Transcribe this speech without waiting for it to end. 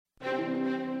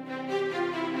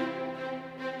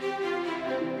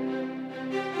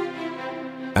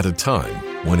At a time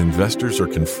when investors are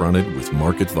confronted with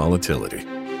market volatility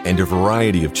and a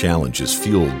variety of challenges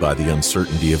fueled by the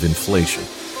uncertainty of inflation,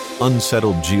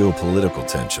 unsettled geopolitical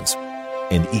tensions,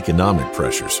 and economic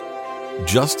pressures,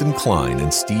 Justin Klein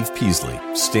and Steve Peasley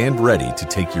stand ready to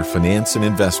take your finance and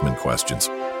investment questions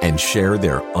and share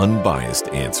their unbiased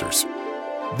answers.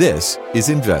 This is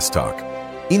Invest Talk,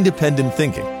 independent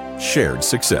thinking, shared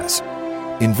success.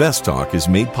 Invest Talk is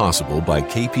made possible by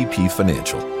KPP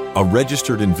Financial, a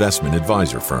registered investment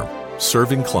advisor firm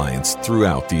serving clients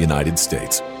throughout the United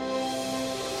States.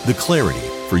 The clarity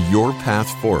for your path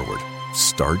forward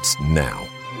starts now.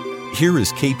 Here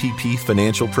is KPP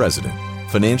Financial President,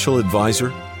 Financial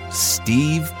Advisor,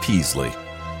 Steve Peasley.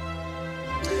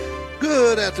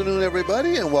 Good afternoon,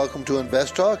 everybody, and welcome to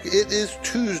Invest Talk. It is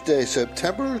Tuesday,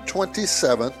 September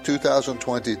 27th,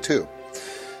 2022.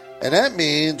 And that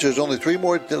means there's only 3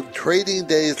 more trading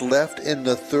days left in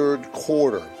the third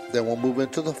quarter. Then we'll move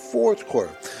into the fourth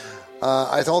quarter.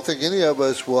 I don't think any of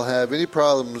us will have any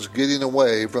problems getting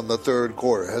away from the third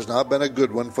quarter. It has not been a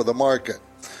good one for the market.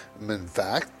 In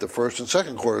fact, the first and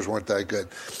second quarters weren't that good.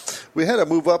 We had a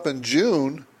move up in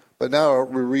June, but now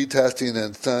we're retesting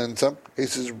and in some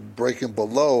cases breaking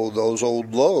below those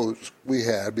old lows we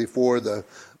had before the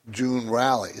June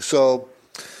rally. So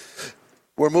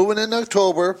we're moving in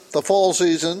October, the fall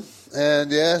season,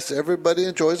 and yes, everybody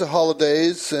enjoys the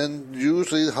holidays, and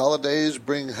usually the holidays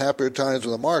bring happier times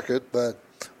in the market, but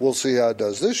we'll see how it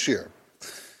does this year.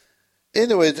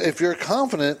 Anyways, if you're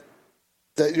confident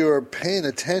that you're paying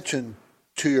attention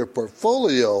to your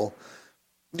portfolio,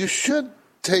 you should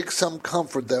take some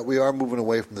comfort that we are moving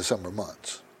away from the summer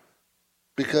months,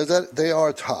 because they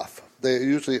are tough. They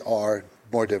usually are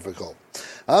more difficult.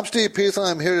 I'm Steve Peasley.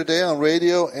 I'm here today on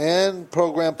radio and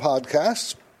program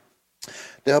podcasts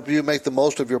to help you make the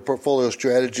most of your portfolio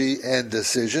strategy and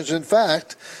decisions. In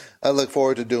fact, I look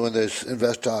forward to doing this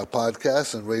Invest Talk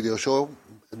podcast and radio show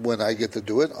when I get to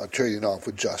do it. I'm trading off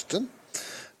with Justin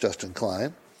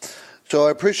Klein. So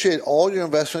I appreciate all your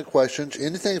investment questions.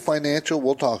 Anything financial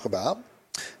we'll talk about.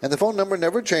 And the phone number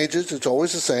never changes. It's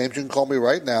always the same. You can call me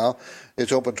right now.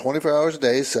 It's open 24 hours a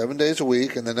day, 7 days a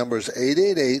week, and the number is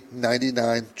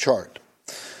 888-99-CHART.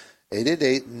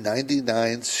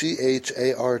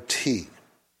 888-99-CHART.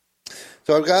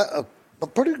 So I've got a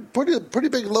pretty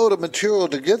big load of material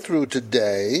to get through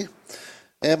today,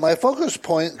 and my focus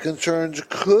point concerns,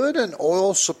 could an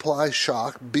oil supply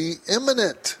shock be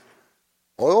imminent?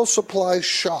 Oil supply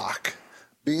shock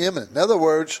be imminent. In other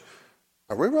words,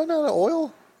 are we running out of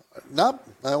oil? Let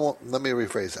me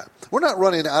rephrase that. We're not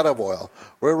running out of oil.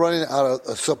 We're running out of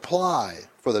a supply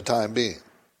for the time being.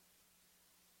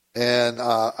 And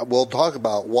we'll talk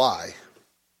about why,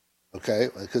 okay,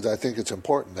 because I think it's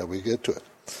important that we get to it.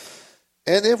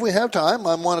 And if we have time,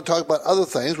 I want to talk about other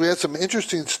things. We had some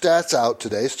interesting stats out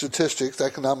today,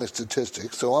 economic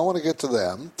statistics, so I want to get to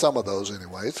them, some of those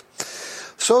anyways.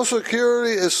 Social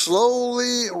Security is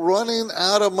slowly running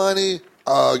out of money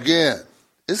again.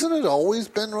 Isn't it always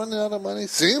been running out of money?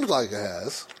 Seems like it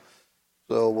has.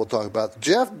 So we'll talk about it.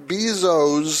 Jeff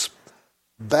Bezos'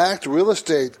 backed real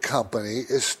estate company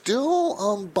is still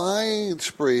on buying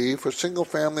spree for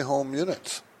single-family home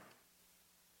units.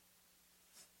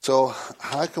 So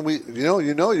how can we,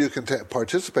 you can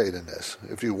participate in this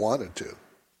if you wanted to.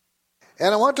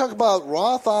 And I want to talk about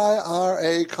Roth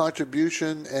IRA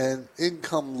contribution and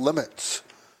income limits.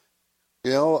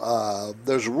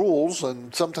 There's rules,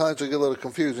 and sometimes they get a little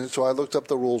confusing, so I looked up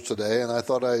the rules today, and I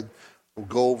thought I'd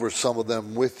go over some of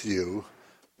them with you,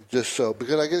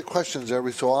 because I get questions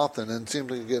every so often, and seem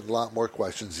to get a lot more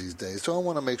questions these days. So I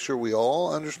want to make sure we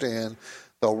all understand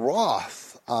the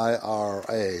Roth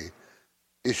IRA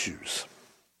issues.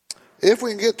 If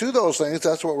we can get to those things,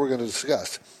 that's what we're going to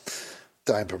discuss.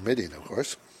 Time permitting, of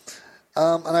course.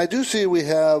 And I do see we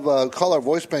have caller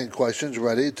voice bank questions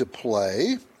ready to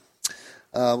play.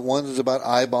 One is about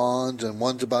I-bonds and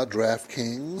one's about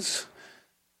DraftKings.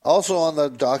 Also on the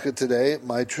docket today,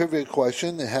 my trivia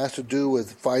question, it has to do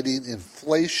with fighting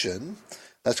inflation.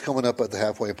 That's coming up at the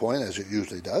halfway point, as it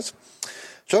usually does.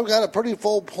 So I've got a pretty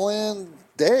full planned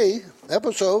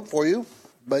episode for you.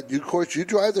 But, of course, you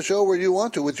drive the show where you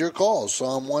want to with your calls. So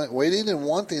I'm waiting and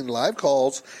wanting live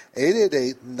calls,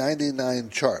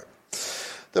 888-99-CHART.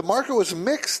 The market was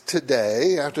mixed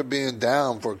today after being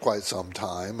down for quite some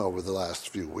time over the last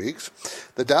few weeks.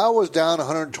 The Dow was down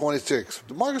 126.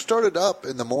 The market started up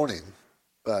in the morning,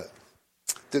 but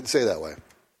didn't stay that way.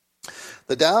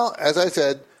 The Dow, as I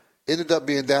said, ended up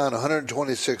being down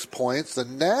 126 points. The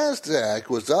NASDAQ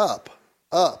was up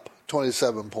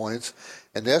 27 points,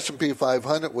 and the S&P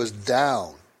 500 was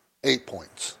down 8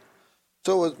 points.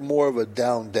 So it's more of a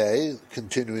down day,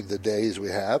 continuing the days we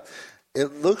have.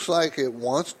 It looks like it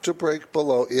wants to break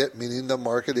below it, meaning the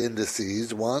market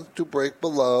indices, wants to break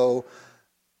below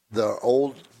the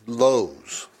old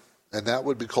lows, and that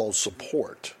would be called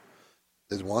support.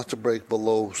 It wants to break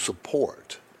below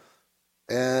support.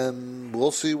 And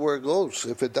we'll see where it goes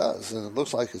if it does, and it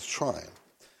looks like it's trying.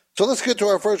 So let's get to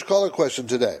our first caller question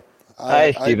today.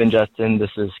 Hi, Steve and Justin. This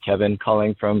is Kevin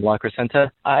calling from La Crescenta.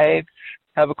 I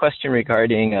have a question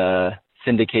regarding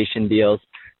syndication deals,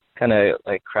 kind of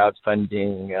like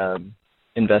crowdfunding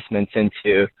investments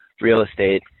into real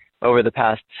estate. Over the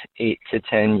past 8 to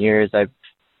 10 years, I've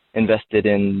invested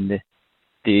in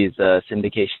these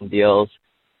syndication deals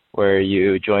where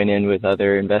you join in with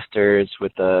other investors,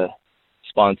 with a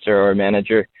sponsor or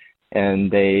manager, and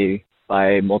they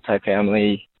buy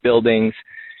multifamily buildings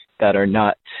that are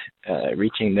not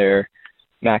reaching their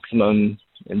maximum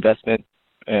investment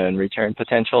and return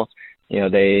potential. You know,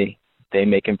 they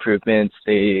make improvements,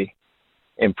 they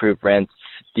improve rents,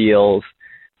 deals,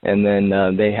 and then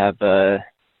they have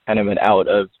kind of an out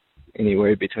of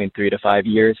anywhere between 3 to 5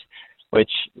 years,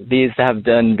 which these have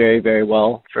done very, very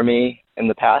well for me in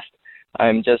the past.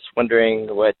 I'm just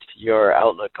wondering what your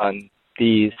outlook on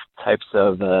these types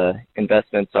of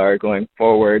investments are going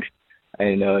forward.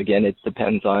 I know, again, it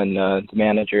depends on the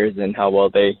managers and how well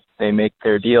they make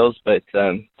their deals, but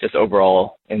just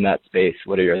overall in that space,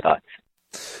 what are your thoughts?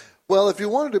 Well, if you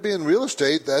wanted to be in real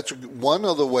estate, that's one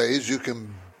of the ways you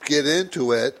can get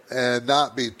into it and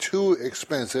not be too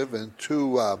expensive and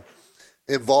too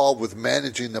involved with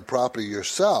managing the property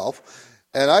yourself.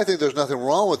 And I think there's nothing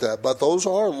wrong with that, but those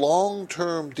are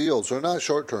long-term deals. They're not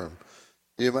short-term.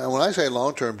 When I say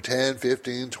long-term, 10,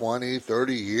 15, 20,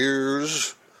 30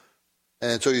 years.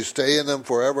 And so you stay in them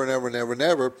forever and ever and ever and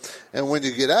ever. And when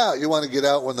you get out, you want to get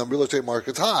out when the real estate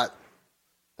market's hot.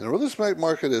 And the real estate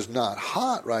market is not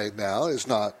hot right now. It's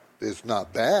not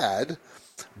bad.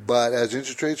 But as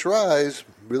interest rates rise,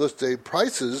 real estate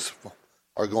prices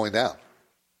are going down.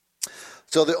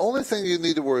 So the only thing you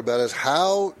need to worry about is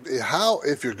how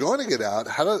if you're going to get out,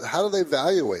 how do they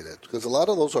evaluate it? Because a lot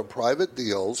of those are private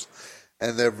deals,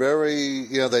 and they're very,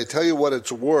 they tell you what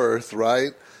it's worth,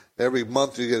 right? Every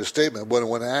month you get a statement. But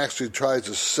when it actually tries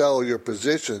to sell your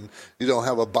position, you don't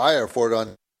have a buyer for it on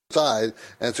the side,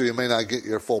 and so you may not get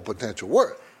your full potential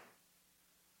worth.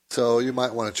 So you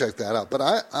might want to check that out. But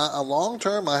I long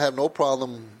term, I have no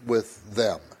problem with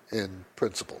them in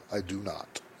principle. I do not.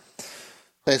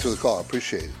 Thanks for the call. I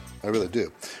appreciate it. I really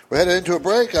do. We're headed into a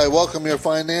break. I welcome your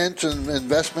finance and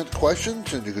investment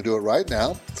questions, and you can do it right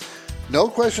now. No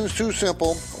questions too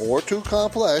simple or too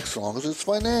complex, as long as it's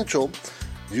financial.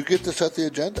 You get to set the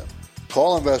agenda.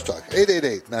 Call InvestTalk,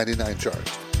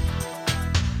 888-99-CHART.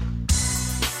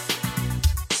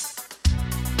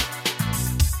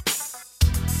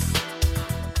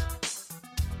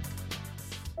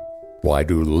 Why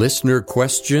do listener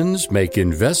questions make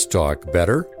InvestTalk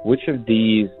better? Which of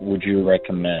these would you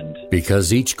recommend?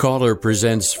 Because each caller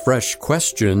presents fresh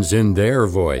questions in their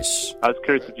voice. I was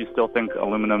curious if you still think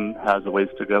aluminum has a ways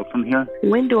to go from here.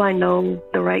 When do I know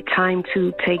the right time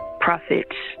to take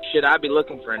profits? Should I be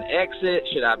looking for an exit?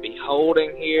 Should I be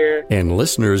holding here? And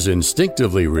listeners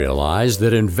instinctively realize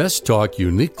that InvestTalk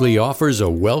uniquely offers a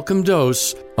welcome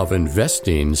dose of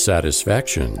investing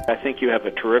satisfaction. I think you have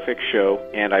a terrific show,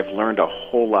 and I've learned a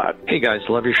whole lot. Hey guys,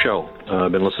 love your show.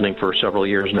 I've been listening for several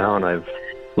years now, and I've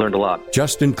learned a lot.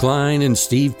 Justin Klein and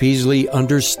Steve Peasley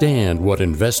understand what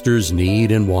investors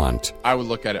need and want. I would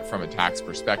look at it from a tax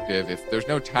perspective. If there's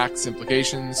no tax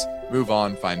implications, move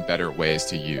on, find better ways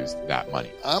to use that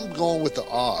money. I'm going with the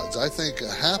odds. I think a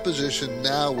half position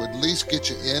now would at least get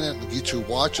you in it and get you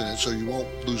watching it so you won't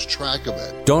lose track of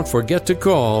it. Don't forget to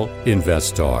call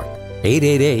InvestTalk,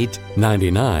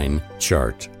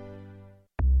 888-99-CHART.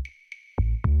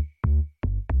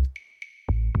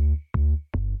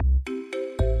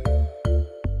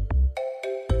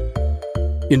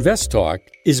 InvestTalk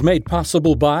is made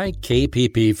possible by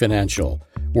KPP Financial,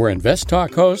 where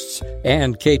InvestTalk hosts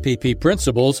and KPP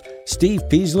principals Steve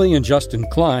Peasley and Justin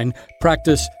Klein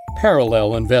practice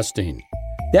parallel investing.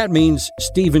 That means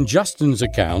Steve and Justin's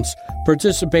accounts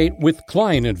participate with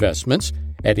client investments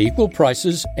at equal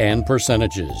prices and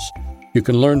percentages. You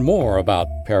can learn more about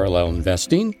parallel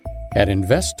investing at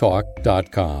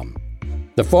investtalk.com.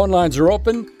 The phone lines are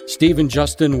open. Steve and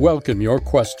Justin welcome your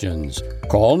questions.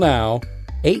 Call now,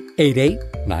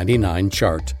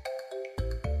 888-99-CHART.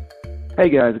 Hey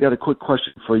guys, I got a quick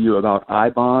question for you about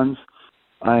I-bonds.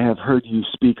 I have heard you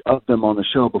speak of them on the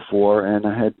show before, and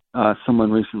I had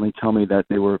someone recently tell me that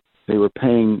they were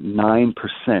paying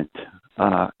 9%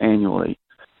 annually.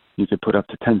 You could put up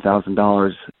to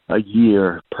 $10,000 a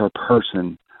year per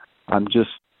person. I'm just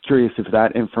curious if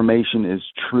that information is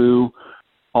true.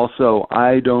 Also,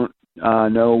 I don't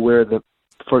know where the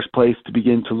first place to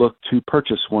begin to look to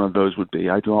purchase one of those would be.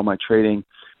 I do all my trading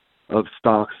of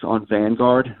stocks on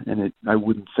Vanguard, and I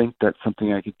wouldn't think that's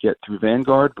something I could get through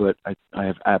Vanguard, but I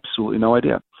have absolutely no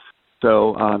idea.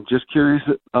 So just curious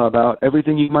about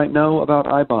everything you might know about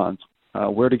iBonds,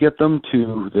 where to get them,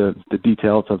 to the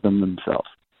details of them themselves.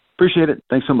 Appreciate it.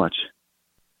 Thanks so much.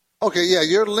 Okay, yeah,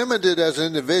 you're limited as an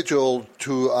individual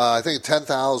to I think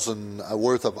 10,000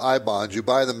 worth of iBonds. You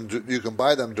can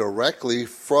buy them directly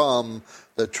from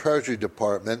the Treasury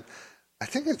Department. I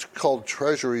think it's called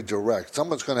Treasury Direct.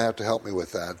 Someone's going to have to help me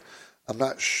with that. I'm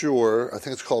not sure. I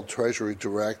think it's called Treasury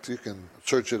Direct. You can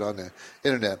search it on the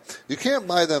internet. You can't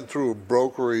buy them through a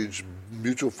brokerage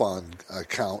mutual fund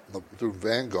account through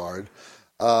Vanguard.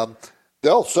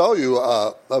 They'll sell you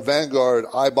a Vanguard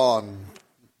iBond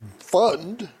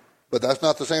fund, but that's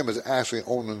not the same as actually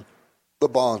owning the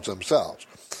bonds themselves.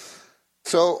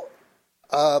 So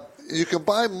you can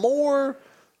buy more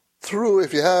through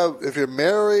if you're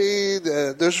married.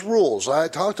 There's rules. I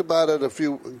talked about it a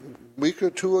week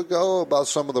or two ago about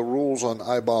some of the rules on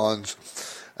iBonds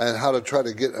and how to try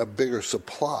to get a bigger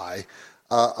supply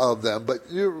of them. But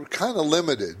you're kind of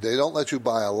limited. They don't let you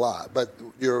buy a lot. But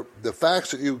the facts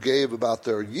that you gave about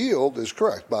their yield is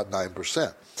correct, about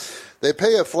 9%. They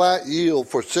pay a flat yield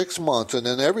for 6 months, and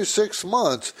then every 6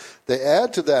 months they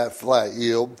add to that flat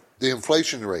yield the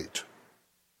inflation rate.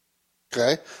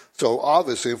 Okay? So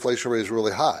obviously inflation rate is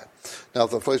really high. Now if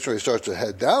the inflation rate starts to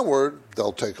head downward,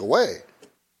 they'll take away.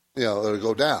 It'll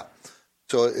go down.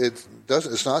 So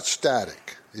it's not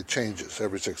static. It changes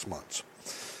every 6 months.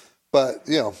 But,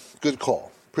 good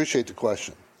call. Appreciate the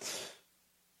question.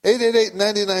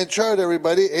 888-99-CHART,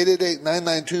 everybody.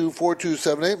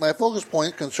 888-992-4278. My focus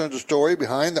point concerns the story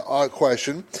behind the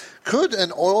question. Could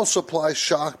an oil supply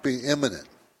shock be imminent?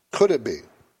 Could it be?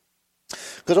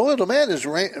 Because oil demand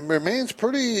remains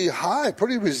pretty high,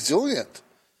 pretty resilient,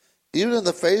 even in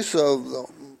the face of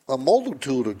a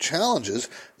multitude of challenges.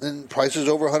 And prices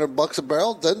over $100 a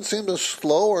barrel doesn't seem to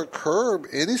slow or curb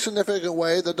any significant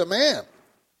way the demand.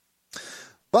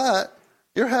 But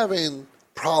you're having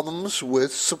problems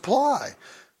with supply.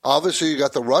 Obviously, you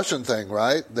got the Russian thing,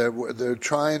 right? They're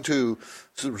trying to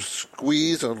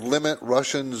squeeze or limit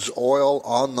Russians' oil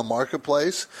on the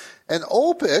marketplace, and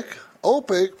OPEC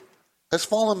has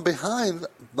fallen behind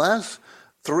by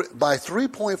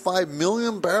 3.5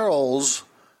 million barrels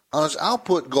on its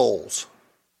output goals.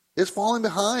 It's falling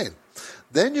behind.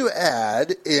 Then you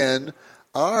add in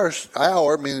our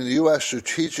meaning the U.S.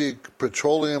 Strategic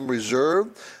Petroleum Reserve,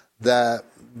 that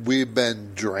we've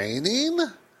been draining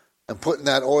and putting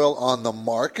that oil on the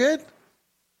market.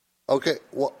 Okay,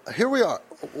 well, here we are.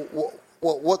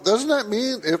 What doesn't that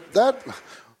mean if that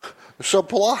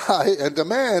supply and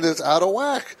demand is out of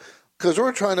whack? Because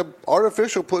we're trying to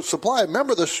artificially put supply.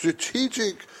 Remember, the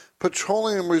Strategic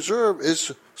Petroleum Reserve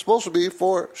is supposed to be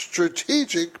for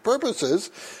strategic purposes,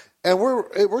 and we're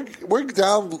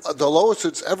down the lowest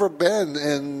it's ever been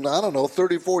in,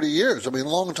 30, 40 years. I mean,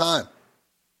 long time.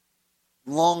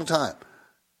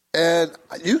 And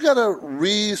you got to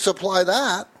resupply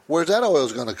that. Where's that oil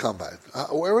going to come by?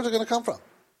 Where is it going to come from?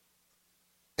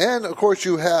 And, of course,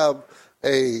 you have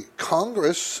a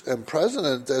Congress and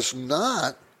president that's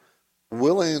not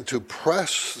willing to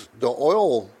press the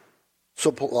oil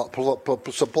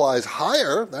supplies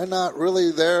higher. They're not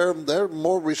really there. They're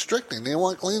more restricting. They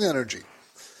want clean energy.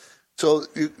 So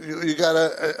you got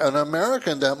an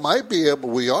American that might be able,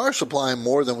 we are supplying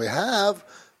more than we have,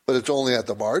 but it's only at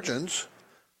the margins.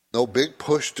 No big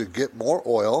push to get more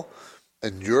oil.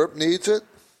 And Europe needs it.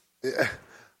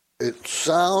 It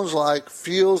feels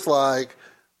like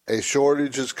a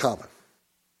shortage is coming.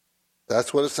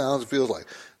 That's what it sounds and feels like.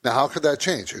 Now, how could that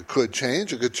change? It could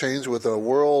change. It could change with a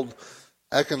world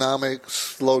economic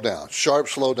slowdown, sharp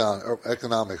slowdown of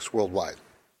economics worldwide.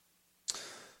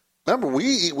 Remember,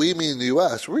 we mean the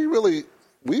U.S. We really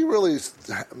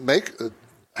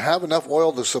have enough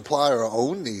oil to supply our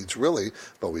own needs, really,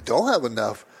 but we don't have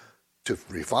enough to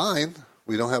refine.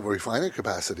 We don't have a refining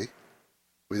capacity.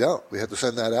 We don't. We have to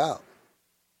send that out.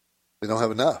 We don't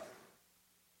have enough.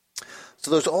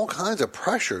 So there's all kinds of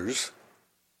pressures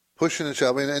pushing and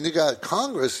shoving, and you got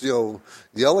Congress,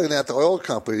 yelling at the oil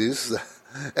companies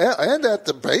and at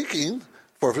the banking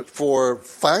for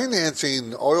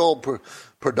financing oil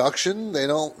production. They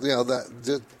don't,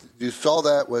 you saw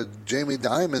that with Jamie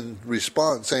Dimon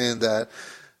response saying that,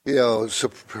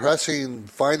 suppressing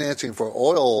financing for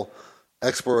oil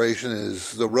exploration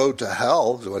is the road to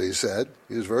hell, is what he said.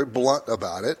 He was very blunt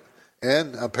about it.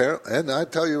 And I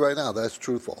tell you right now, that's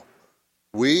truthful.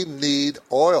 We need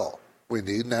oil. We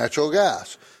need natural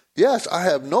gas. Yes, I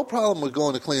have no problem with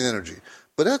going to clean energy,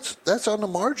 but that's on the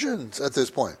margins at this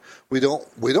point. We don't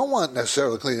want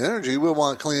necessarily clean energy. We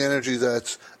want clean energy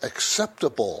that's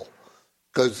acceptable.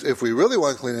 Because if we really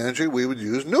want clean energy, we would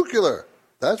use nuclear.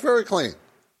 That's very clean.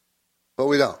 But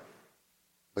we don't.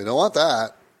 We don't want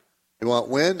that. We want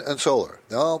wind and solar.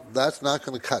 No, that's not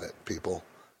going to cut it, people.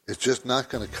 It's just not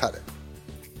going to cut it.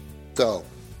 So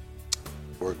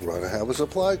we're going to have a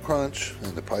supply crunch,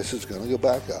 and the price is going to go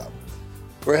back up.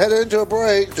 We're headed into a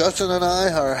break. Justin and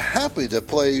I are happy to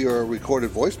play your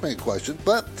recorded voicemail questions,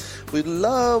 but we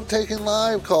love taking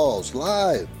live calls.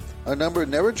 Live. Our number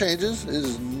never changes.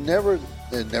 It never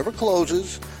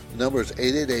closes. The number is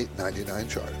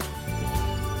 888-99-CHART.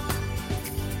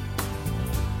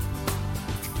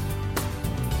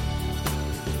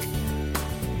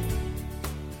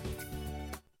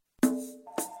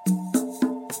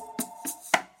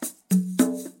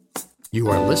 You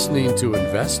are listening to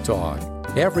Invest Talk.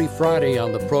 Every Friday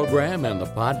on the program and the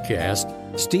podcast,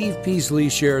 Steve Peasley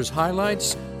shares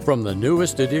highlights from the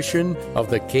newest edition of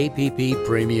the KPP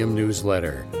Premium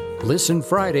Newsletter. Listen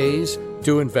Fridays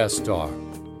to Invest Talk.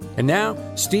 And now,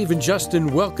 Steve and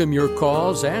Justin welcome your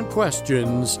calls and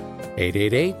questions.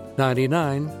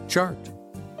 888-99-CHART.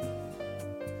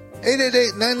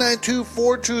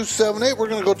 888-992-4278. We're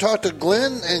going to go talk to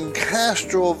Glenn in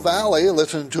Castro Valley.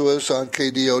 Listen to us on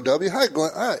KDOW. Hi,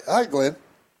 Glenn. Hi, Glenn.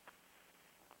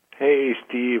 Hey,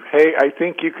 Steve. Hey, I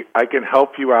think I can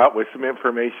help you out with some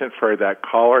information for that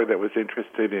caller that was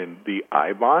interested in the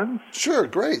I-bonds. Sure,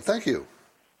 great. Thank you.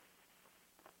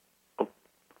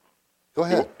 Go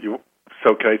ahead.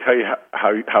 So can I tell you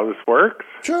how this works?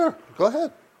 Sure. Go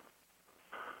ahead.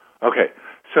 Okay.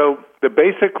 So the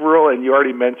basic rule, and you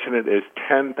already mentioned it, is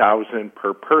 $10,000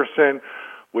 per person,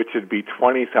 which would be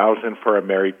 $20,000 for a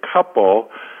married couple.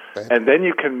 Okay. And then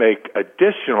you can make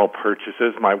additional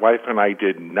purchases. My wife and I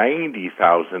did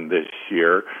 $90,000 this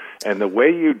year. And the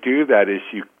way you do that is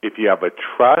if you have a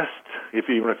trust,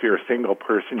 even if you're a single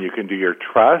person, you can do your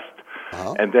trust.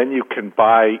 Uh-huh. And then you can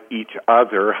buy each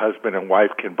other, husband and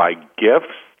wife can buy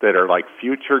gifts that are like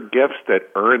future gifts that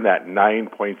earn that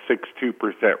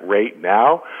 9.62% rate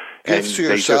now. Gifts to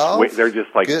yourself? They're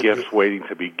just like gifts waiting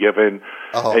to be given.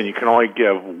 Oh. And you can only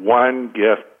give one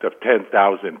gift of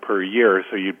 $10,000 per year,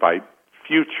 so you buy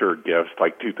future gifts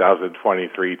like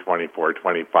 2023, 24,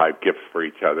 25 gifts for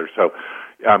each other. So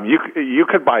you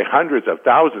could buy hundreds of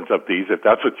thousands of these if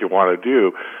that's what you want to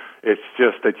do. It's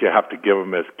just that you have to give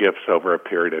them as gifts over a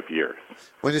period of years.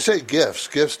 When you say gifts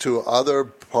to other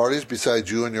parties besides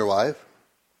you and your wife?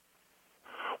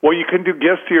 Well, you can do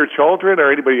gifts to your children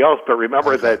or anybody else, but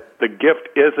remember that the gift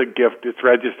is a gift. It's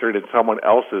registered in someone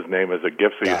else's name as a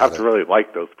gift, so you have to really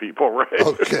like those people, right?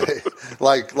 Okay,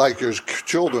 like your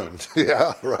children.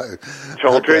 Yeah, right.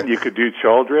 Children, okay. You could do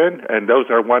children, and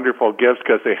those are wonderful gifts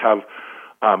because they have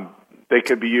they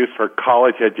can be used for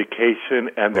college education,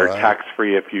 and they're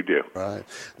tax-free if you do. Right.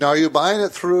 Now, are you buying it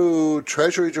through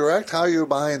Treasury Direct? How are you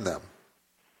buying them?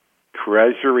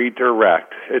 Treasury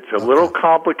Direct. It's a little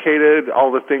complicated, all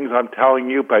the things I'm telling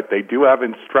you, but they do have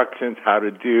instructions how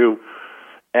to do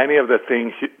any of the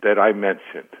things that I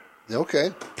mentioned. Okay.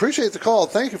 Appreciate the call.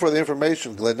 Thank you for the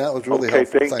information, Glenn. That was really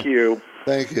helpful. Thank you.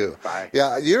 Thank you. Bye.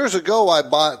 Yeah, years ago I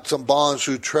bought some bonds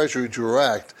through Treasury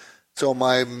Direct, so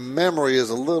my memory is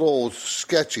a little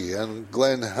sketchy, and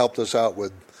Glenn helped us out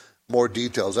with more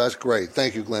details. That's great.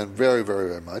 Thank you, Glenn, very, very,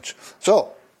 very much.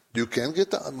 So you can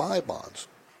get my bonds.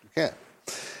 You can.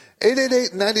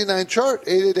 888-99-CHART,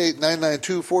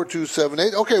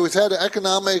 888-992-4278. Okay, we've had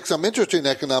some interesting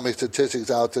economic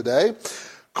statistics out today.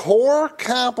 Core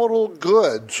capital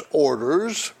goods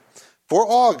orders for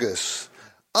August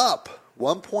up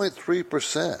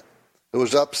 1.3%. It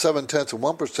was up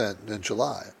 0.7% in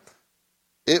July.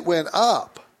 It went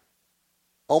up,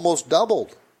 almost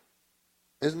doubled.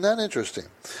 Isn't that interesting?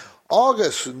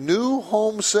 August new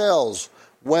home sales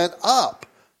went up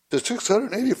to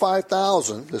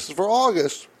 685,000. This is for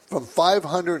August, from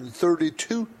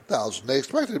 532,000. They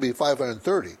expected it to be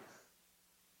 530.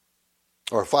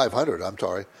 Or 500, I'm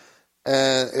sorry.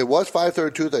 And it was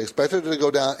 532. They expected it to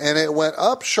go down, and it went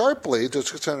up sharply to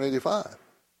 685.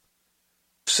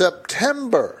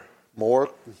 September,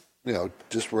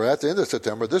 just we're at the end of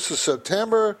September. This is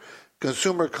September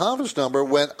consumer confidence number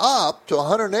went up to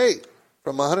 108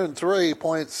 from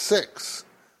 103.6.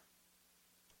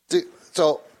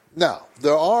 So now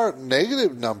there are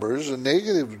negative numbers and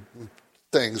negative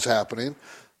things happening,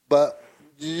 but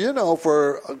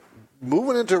for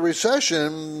moving into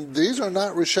recession, these are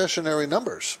not recessionary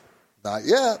numbers, not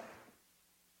yet.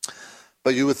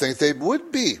 But you would think they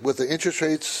would be with the interest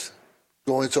rates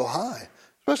going so high,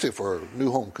 especially for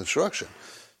new home construction.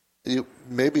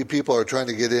 Maybe people are trying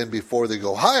to get in before they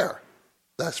go higher.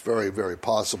 That's very, very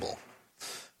possible.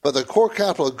 But the core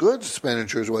capital goods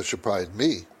expenditure is what surprised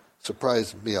me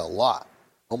a lot.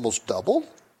 Almost doubled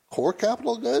core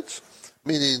capital goods,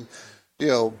 meaning,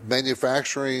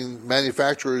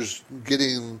 manufacturers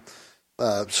getting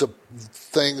some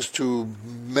things to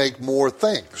make more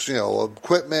things,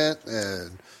 equipment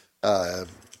and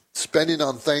spending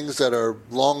on things that are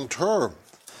long-term.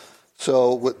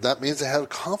 So that means they have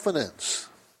confidence.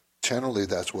 Generally,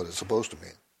 that's what it's supposed to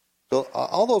mean. So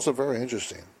all those are very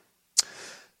interesting.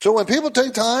 So when people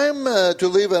take time to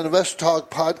leave an Invest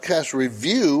Talk podcast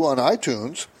review on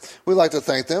iTunes, we like to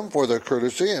thank them for their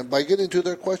courtesy and by getting to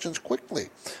their questions quickly.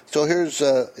 So here's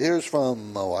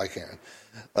from Unaga,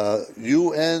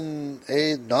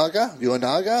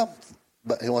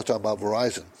 but he wants to talk about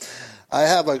Verizon. I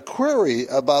have a query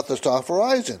about the stock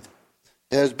Verizon.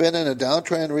 It has been in a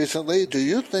downtrend recently. Do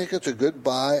you think it's a good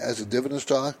buy as a dividend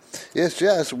stock? If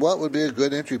yes, what would be a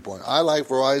good entry point? I like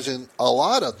Verizon a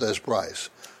lot at this price.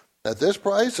 At this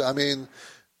price, do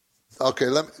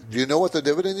you know what the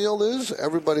dividend yield is?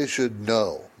 Everybody should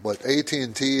know what AT&T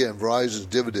and Verizon's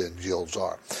dividend yields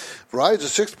are. Verizon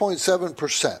is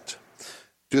 6.7%.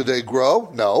 Do they grow?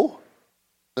 No.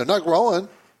 They're not growing.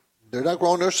 They're not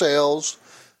growing their sales.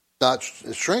 Not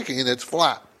shrinking. It's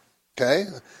flat. Okay?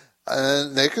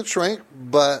 And they could shrink,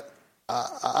 but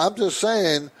I'm just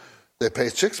saying they pay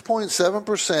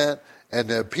 6.7% and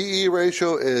their PE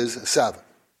ratio is 7.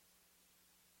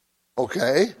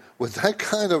 Okay? With that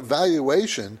kind of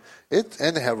valuation, and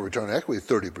they have a return on equity of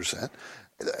 30%,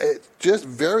 it's just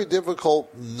very difficult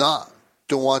not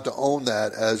to want to own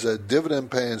that as a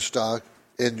dividend-paying stock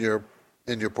in your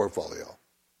portfolio.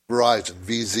 Verizon,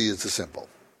 VZ is the symbol.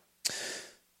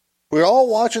 We're all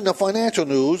watching the financial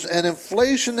news, and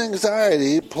inflation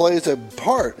anxiety plays a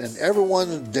part in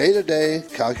everyone's day-to-day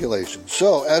calculations.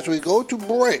 So, as we go to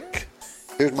break,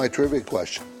 here's my trivia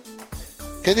question.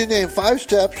 Can you name 5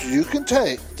 steps you can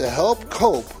take to help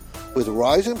cope with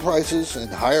rising prices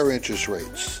and higher interest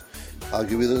rates? I'll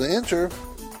give you the answer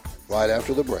right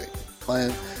after the break.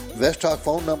 My Invest Talk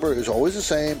phone number is always the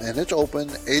same, and it's open,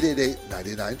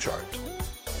 888-99-CHART.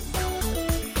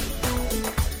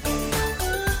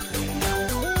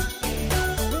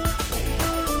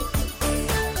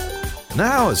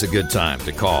 Now is a good time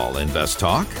to call Invest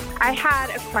Talk. I had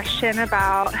a question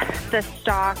about the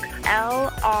stock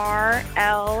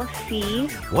LRLC.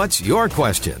 What's your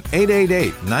question?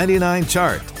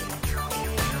 888-99-CHART.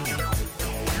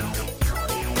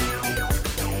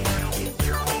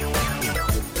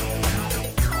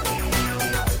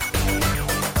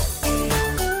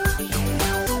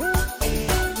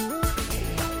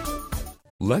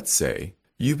 Let's say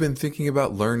you've been thinking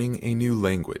about learning a new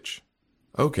language.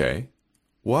 Okay,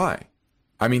 why?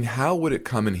 How would it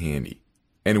come in handy?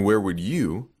 And where would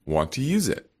you want to use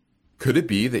it? Could it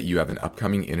be that you have an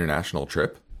upcoming international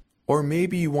trip? Or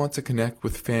maybe you want to connect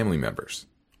with family members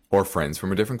or friends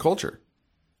from a different culture?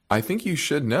 I think you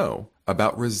should know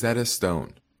about Rosetta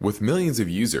Stone. With millions of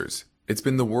users, it's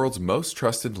been the world's most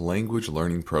trusted language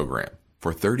learning program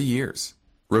for 30 years.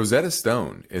 Rosetta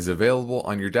Stone is available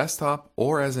on your desktop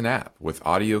or as an app with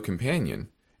Audio Companion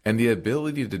and the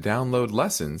ability to download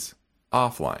lessons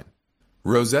offline.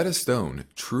 Rosetta Stone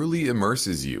truly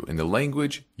immerses you in the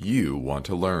language you want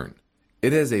to learn.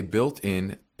 It has a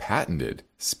built-in, patented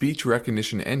speech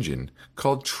recognition engine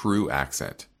called True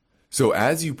Accent. So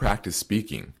as you practice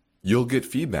speaking, you'll get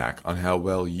feedback on how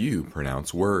well you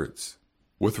pronounce words.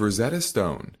 With Rosetta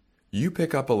Stone, you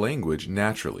pick up a language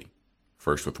naturally,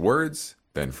 first with words,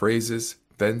 then phrases,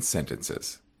 then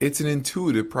sentences. It's an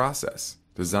intuitive process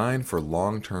designed for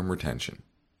long-term retention.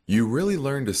 You really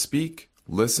learn to speak,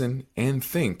 listen, and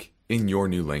think in your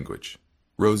new language.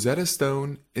 Rosetta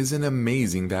Stone is an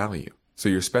amazing value, so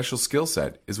your special skill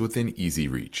set is within easy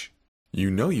reach. You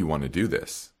know you want to do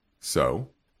this, so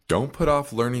don't put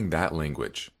off learning that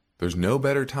language. There's no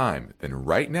better time than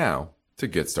right now to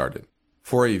get started.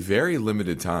 For a very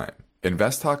limited time,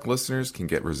 Invest Talk listeners can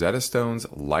get Rosetta Stone's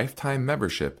lifetime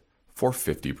membership for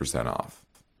 50% off.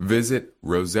 Visit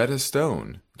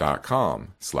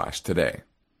rosettastone.com/today.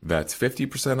 That's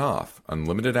 50% off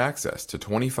unlimited access to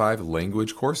 25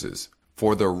 language courses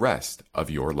for the rest of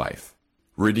your life.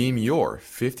 Redeem your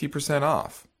 50%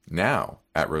 off now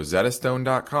at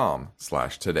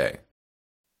rosettastone.com/today.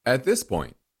 At this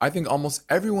point, I think almost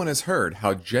everyone has heard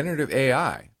how generative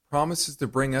AI promises to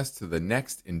bring us to the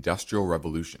next industrial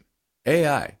revolution.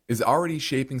 AI is already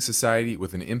shaping society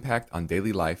with an impact on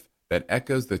daily life that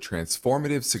echoes the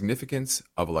transformative significance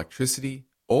of electricity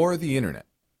or the internet.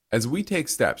 As we take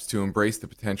steps to embrace the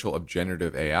potential of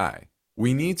generative AI,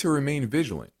 we need to remain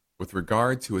vigilant with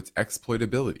regard to its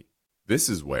exploitability. This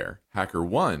is where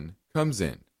HackerOne comes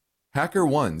in.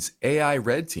 HackerOne's AI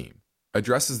Red Team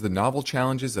addresses the novel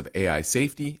challenges of AI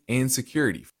safety and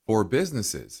security for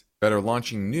businesses that are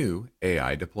launching new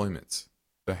AI deployments.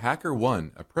 The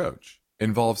HackerOne approach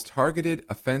involves targeted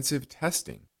offensive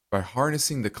testing by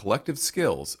harnessing the collective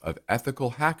skills of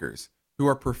ethical hackers who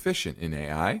are proficient in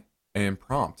AI and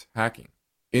prompt hacking.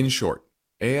 In short,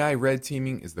 AI red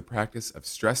teaming is the practice of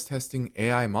stress testing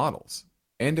AI models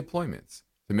and deployments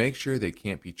to make sure they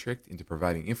can't be tricked into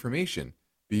providing information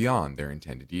beyond their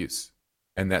intended use,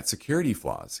 and that security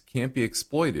flaws can't be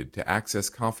exploited to access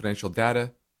confidential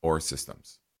data or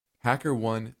systems.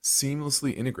 HackerOne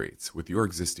seamlessly integrates with your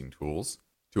existing tools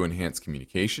to enhance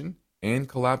communication and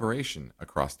collaboration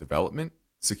across development,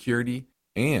 security,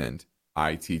 and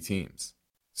IT teams.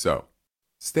 So,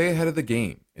 stay ahead of the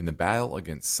game in the battle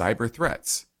against cyber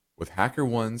threats with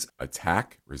HackerOne's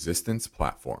attack resistance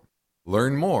platform.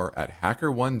 Learn more at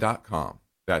HackerOne.com.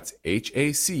 That's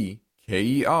HackerOne.com,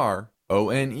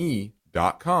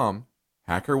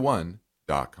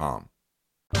 HackerOne.com.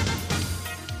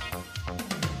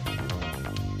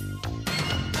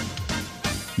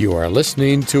 You are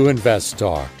listening to Invest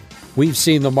Talk. We've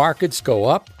seen the markets go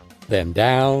up, then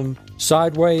down,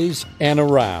 sideways, and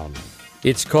around.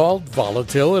 It's called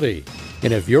volatility.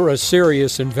 And if you're a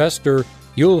serious investor,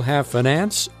 you'll have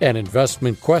finance and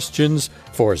investment questions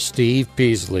for Steve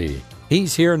Peasley.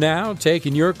 He's here now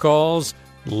taking your calls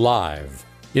live.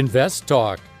 Invest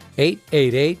Talk,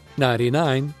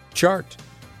 888-99-CHART.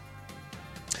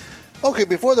 Okay,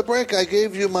 before the break, I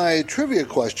gave you my trivia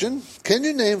question. Can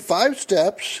you name 5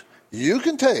 steps you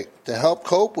can take to help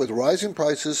cope with rising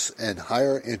prices and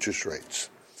higher interest rates?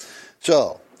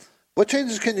 So, what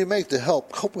changes can you make to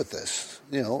help cope with this?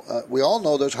 We all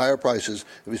know there's higher prices.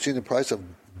 Have you seen the price of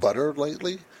butter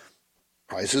lately?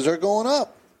 Prices are going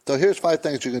up. So here's 5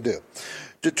 things you can do.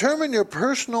 Determine your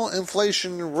personal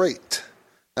inflation rate.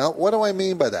 Now, what do I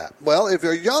mean by that? Well, if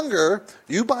you're younger,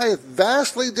 you buy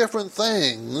vastly different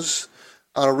things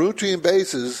on a routine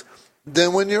basis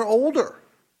than when you're older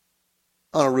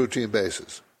on a routine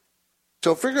basis.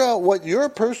 So figure out what your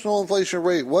personal inflation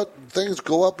rate, what things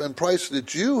go up in price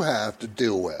that you have to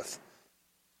deal with.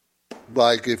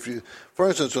 Like if you, for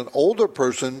instance, an older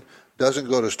person doesn't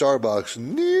go to Starbucks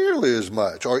nearly as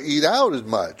much or eat out as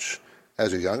much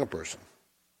as a younger person.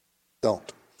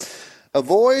 Don't.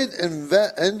 Avoid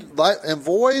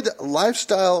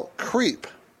lifestyle creep.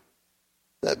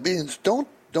 That means don't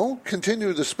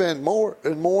continue to spend more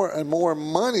and more and more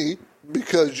money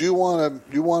because you want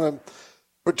to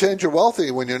pretend you're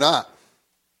wealthy when you're not.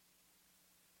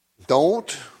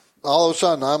 Don't all of a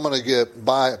sudden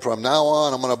from now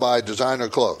on I'm going to buy designer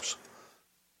clothes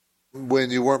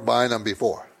when you weren't buying them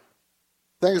before.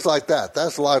 Things like that.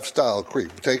 That's lifestyle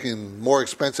creep. Taking more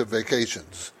expensive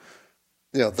vacations.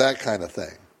 That kind of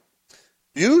thing.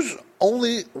 Use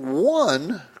only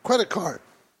one credit card.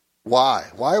 Why?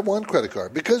 Why one credit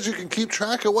card? Because you can keep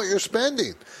track of what you're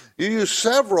spending. You use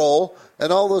several,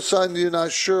 and all of a sudden you're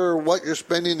not sure what you're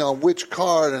spending on which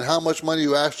card and how much money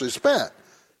you actually spent.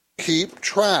 Keep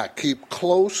track. Keep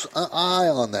close eye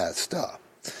on that stuff.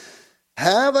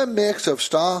 Have a mix of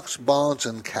stocks, bonds,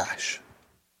 and cash.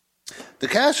 The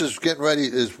cash is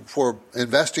for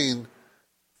investing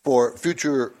for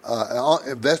future,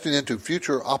 investing into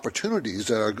future opportunities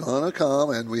that are going to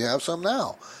come, and we have some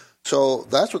now. So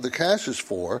that's what the cash is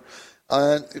for.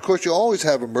 And, of course, you always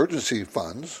have emergency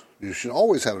funds. You should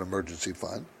always have an emergency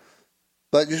fund.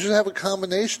 But you should have a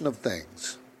combination of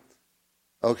things.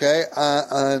 Okay?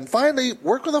 And finally,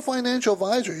 work with a financial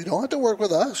advisor. You don't have to work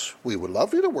with us. We would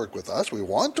love you to work with us. We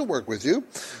want to work with you.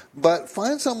 But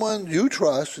find someone you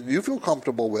trust and you feel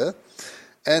comfortable with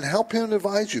and help him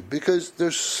advise you, because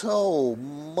there's so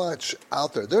much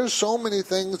out there. There's so many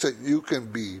things that you can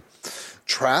be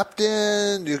trapped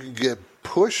in, you can get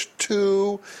pushed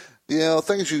to,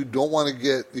 things you don't want to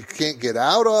you can't get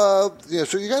out of.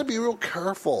 So you got to be real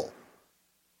careful.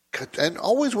 And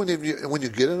always when you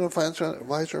get an financial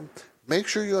advisor, make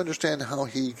sure you understand how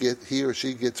he or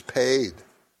she gets paid.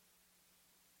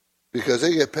 Because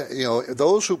they get paid,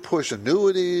 those who push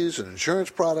annuities and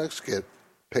insurance products get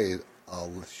paid a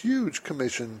huge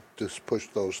commission to push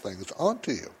those things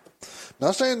onto you.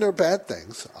 Not saying they're bad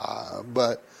things,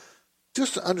 but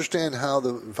just to understand how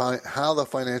the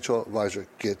financial advisor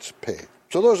gets paid.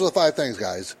 So those are the 5 things,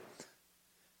 guys.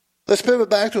 Let's pivot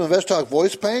back to Invest Talk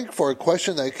Voice Bank for a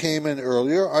question that came in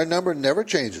earlier. Our number never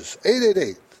changes,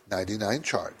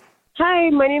 888-99-CHART.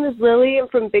 Hi, my name is Lily. I'm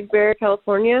from Big Bear,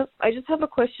 California. I just have a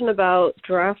question about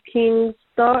DraftKings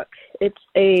stock. It's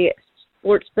a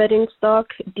sports betting stock,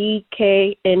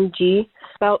 DKNG.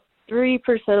 About 3%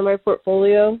 of my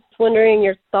portfolio. Just wondering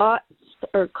your thoughts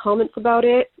or comments about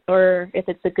it, or if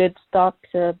it's a good stock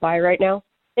to buy right now.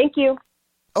 Thank you.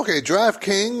 Okay,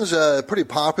 DraftKings, pretty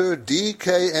popular.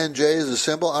 DKNJ is a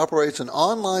symbol, operates an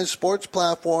online sports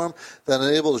platform that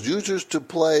enables users to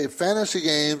play fantasy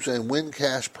games and win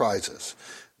cash prizes.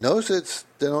 Notice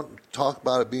they don't talk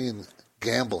about it being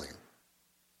gambling.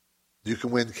 You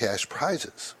can win cash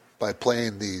prizes by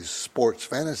playing these sports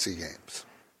fantasy games.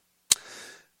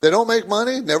 They don't make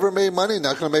money, never made money,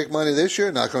 not going to make money this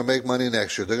year, not going to make money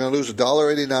next year. They're going to lose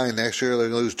 $1.89 next year. They're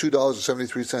going to lose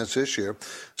 $2.73 this year.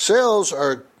 Sales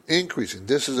are increasing.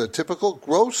 This is a typical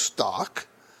growth stock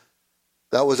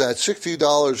that was at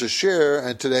 $60 a share,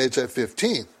 and today it's at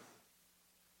 $15.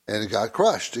 And it got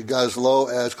crushed. It got as low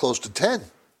as close to 10.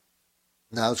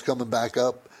 Now it's coming back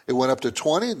up. It went up to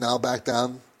 20, now back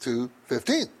down to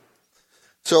 15.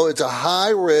 So it's a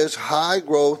high-risk,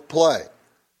 high-growth play.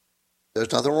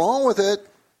 There's nothing wrong with it.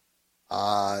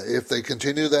 If they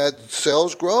continue that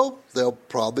sales growth, they'll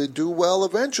probably do well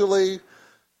eventually.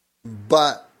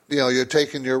 But, you're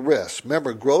taking your risks.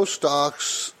 Remember, growth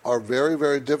stocks are very,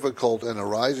 very difficult in a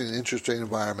rising interest rate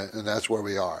environment, and that's where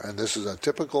we are. And this is a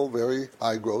typical, very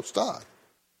high-growth stock.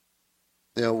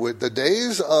 With the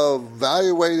days of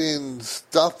valuating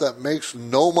stuff that makes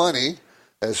no money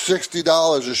at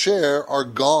 $60 a share are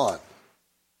gone.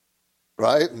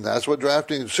 Right? And that's what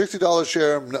DraftKings, $60 a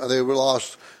share, they were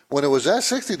lost. When it was at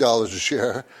 $60 a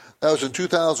share, that was in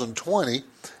 2020.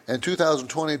 And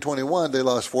 2020-21, they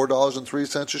lost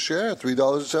 $4.03 a share and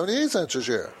 $3.78 a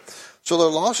share. So their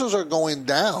losses are going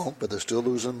down, but they're still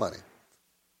losing money.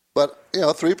 But,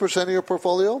 3% of your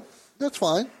portfolio, that's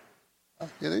fine.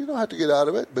 You don't have to get out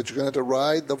of it, but you're going to have to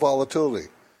ride the volatility.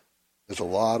 There's a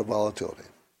lot of volatility.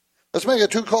 Let's make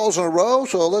it 2 calls in a row,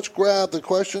 so let's grab the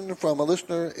question from a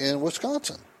listener in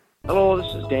Wisconsin. Hello,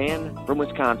 this is Dan from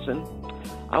Wisconsin.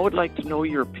 I would like to know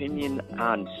your opinion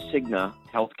on Cigna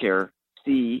Healthcare,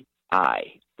 CI.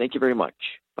 Thank you very much.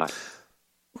 Bye.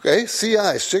 Okay, CI,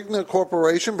 Cigna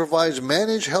Corporation, provides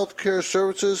managed healthcare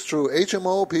services through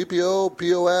HMO, PPO,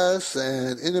 POS,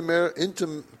 and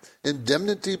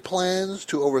indemnity plans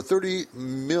to over 30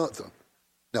 million.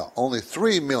 No, only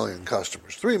 3 million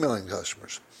customers. 3 million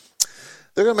customers.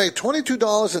 They're going to make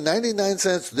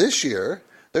 $22.99 this year.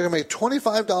 They're going to make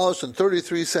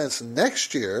 $25.33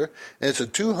 next year, and it's a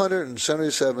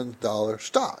 $277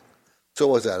 stock. So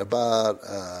what's that, about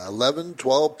 11,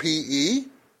 12 PE?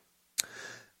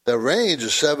 The range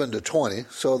is 7 to 20,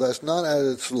 so that's not at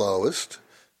its lowest.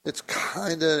 It's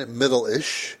kind of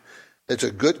middle-ish. It's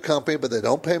a good company, but they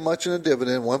don't pay much in a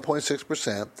dividend,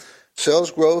 1.6%.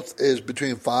 Sales growth is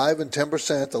between 5 and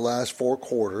 10% the last 4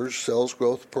 quarters, sales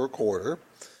growth per quarter.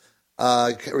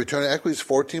 Return on equity is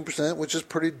 14%, which is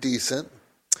pretty decent.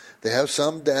 They have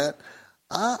some debt.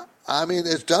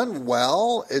 It's done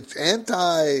well. It's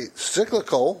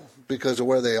anti-cyclical because of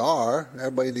where they are.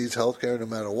 Everybody needs health care no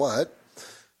matter what.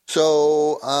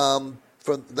 So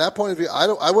from that point of view,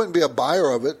 I wouldn't be a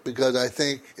buyer of it because I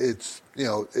think it's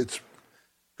going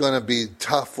to be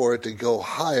tough for it to go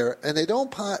higher, and they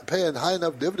don't pay a high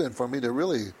enough dividend for me to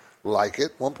really like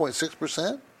it, 1.6%,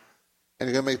 and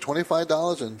you're going to make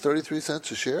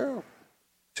 $25.33 a share?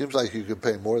 Seems like you could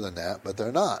pay more than that, but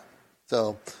they're not.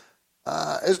 So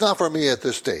it's not for me at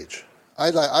this stage.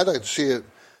 I'd like to see it,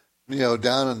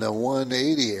 down in the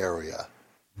 180 area.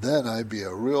 Then I'd be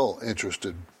a real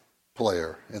interested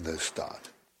player in this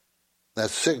stock.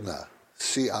 That's Cigna,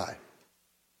 CI.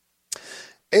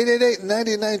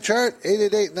 888-99-CHART,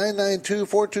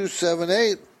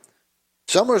 888-992-4278.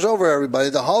 Summer's over, everybody.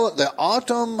 The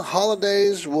autumn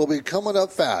holidays will be coming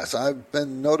up fast. I've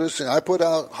been noticing, I put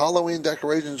out Halloween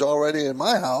decorations already in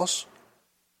my house.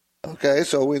 Okay,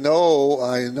 so I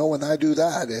know when I do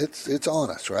that, it's on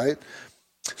us, right?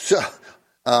 So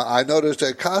I noticed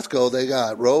at Costco, they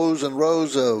got rows and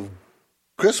rows of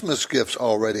Christmas gifts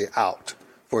already out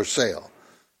for sale,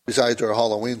 besides their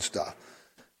Halloween stuff.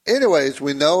 Anyways,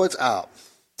 we know it's out.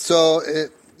 So,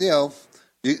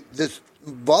 this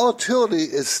volatility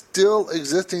is still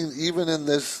existing even in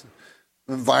this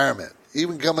environment.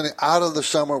 Even coming out of the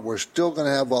summer, we're still going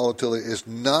to have volatility. It's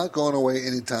not going away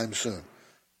anytime soon.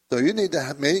 So you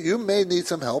may need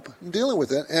some help in dealing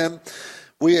with it. And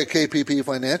we at KPP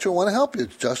Financial want to help you.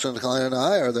 Justin Klein and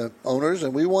I are the owners,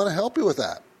 and we want to help you with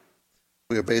that.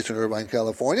 We are based in Irvine,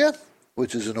 California,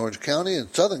 which is in Orange County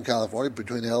in Southern California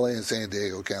between LA and San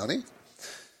Diego County.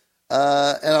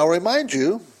 And I'll remind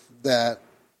you that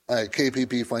at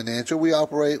KPP Financial, we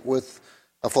operate with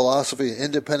a philosophy of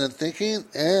independent thinking,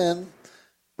 and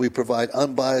we provide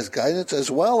unbiased guidance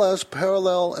as well as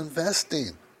parallel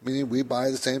investing, meaning we buy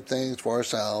the same things for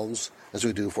ourselves as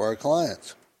we do for our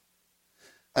clients.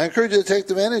 I encourage you to take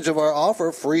advantage of our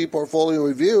offer, free portfolio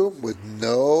review with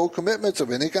no commitments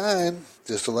of any kind,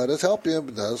 just to let us help you.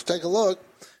 Let's take a look.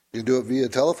 You can do it via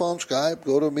telephone, Skype,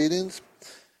 go to meetings.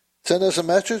 Send us a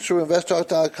message through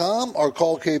investtalk.com or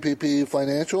call KPP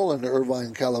Financial in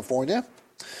Irvine, California.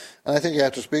 And I think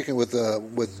after speaking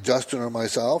with Justin or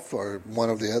myself or one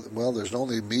of the other, well, there's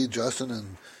only me, Justin,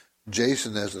 and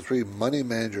Jason as the three money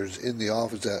managers in the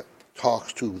office that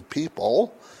talks to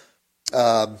people,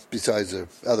 besides the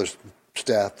other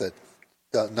staff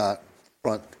that not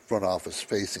front office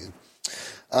facing.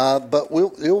 But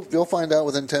you'll find out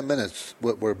within 10 minutes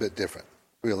what we're a bit different,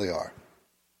 really are.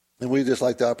 And we just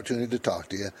like the opportunity to talk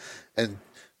to you and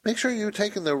make sure you're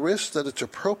taking the risk that it's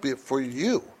appropriate for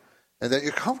you and that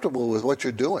you're comfortable with what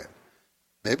you're doing.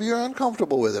 Maybe you're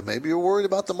uncomfortable with it. Maybe you're worried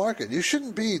about the market. You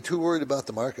shouldn't be too worried about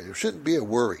the market. It shouldn't be a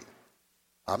worry.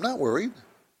 I'm not worried,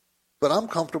 but I'm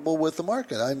comfortable with the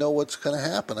market. I know what's going to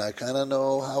happen. I kind of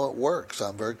know how it works.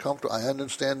 I'm very comfortable. I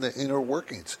understand the inner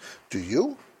workings. Do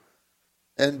you?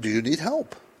 And do you need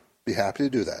help? Be happy to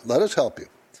do that. Let us help you.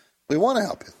 We want to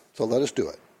help you, so let us do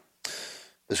it.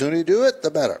 The sooner you do it,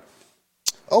 the better.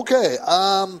 Okay,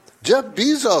 Jeff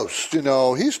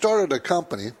Bezos, he started a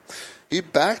company. He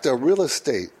backed a real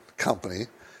estate company,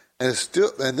 and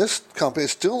this company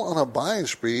is still on a buying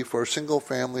spree for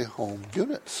single-family home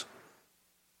units.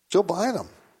 Still buying them.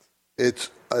 It's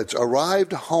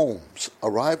Arrived Homes.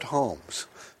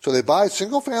 So they buy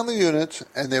single-family units,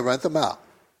 and they rent them out.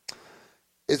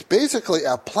 It's basically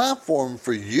a platform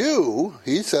for you.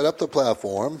 He set up the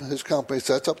platform. His company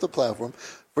sets up the platform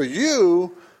for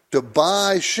you to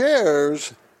buy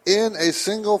shares in a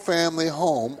single-family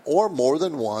home or more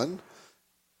than one.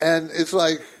 And it's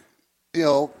like,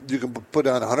 you can put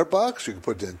down $100, you can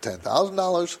put in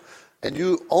 $10,000, and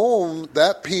you own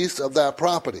that piece of that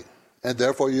property. And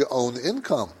therefore you own the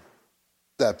income,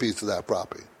 that piece of that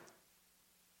property.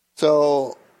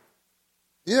 So,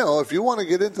 if you want to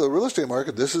get into the real estate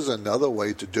market, this is another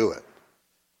way to do it.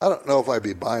 I don't know if I'd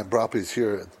be buying properties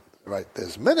here right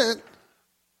this minute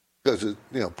because,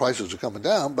 prices are coming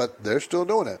down, but they're still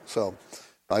doing it. So it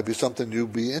might be something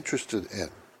you'd be interested in.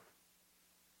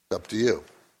 It's up to you.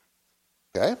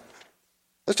 Okay?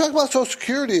 Let's talk about Social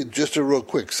Security in just a real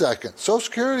quick second. Social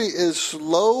Security is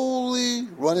slowly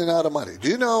running out of money. Do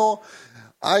you know,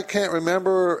 I can't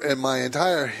remember in my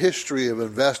entire history of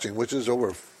investing, which is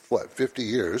over 50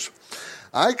 years,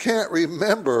 I can't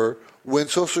remember when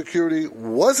Social Security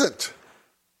wasn't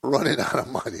running out of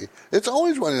money. It's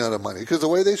always running out of money because the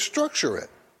way they structure it.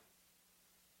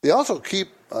 They also keep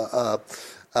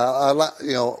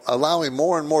allowing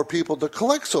more and more people to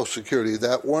collect Social Security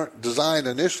that weren't designed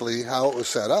initially how it was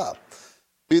set up.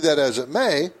 Be that as it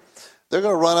may, they're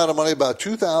going to run out of money about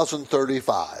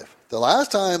 2035. The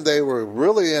last time they were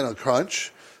really in a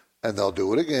crunch, and they'll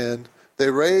do it again, they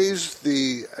raised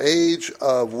the age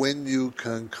of when you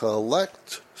can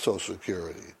collect Social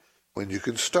Security, when you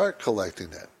can start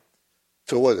collecting it.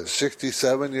 So what is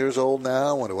 67 years old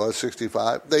now when it was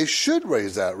 65? They should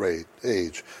raise that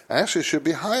age. Actually, it should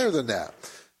be higher than that.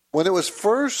 When it was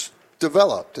first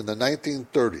developed in the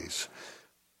 1930s,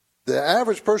 the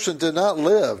average person did not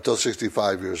live till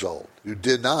 65 years old. You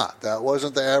did not. That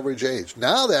wasn't the average age.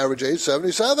 Now the average age is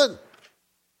 77.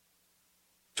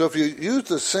 So if you use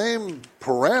the same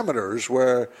parameters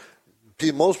where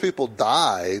most people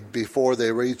died before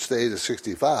they reached the age of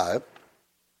 65,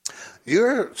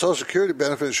 your Social Security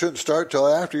benefit shouldn't start till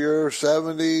after you're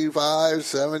 75,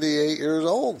 78 years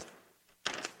old.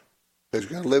 Because you're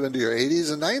going to live into your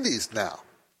 80s and 90s now.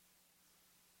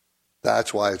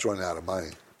 That's why it's running out of money.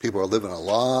 People are living a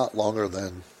lot longer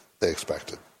than they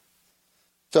expected.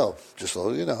 So, just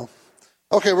so you know.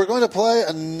 Okay, we're going to play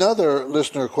another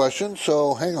listener question,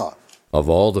 so hang on. Of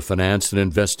all the finance and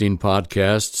investing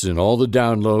podcasts and all the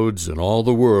downloads in all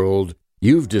the world,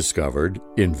 you've discovered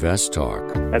Invest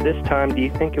Talk. At this time, do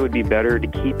you think it would be better to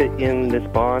keep it in this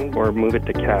bond or move it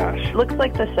to cash? Looks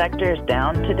like the sector is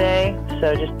down today,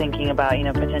 so just thinking about,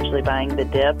 potentially buying the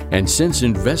dip. And since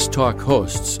Invest Talk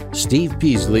hosts Steve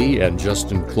Peasley and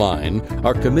Justin Klein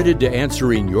are committed to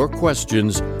answering your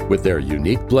questions with their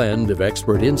unique blend of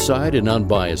expert insight and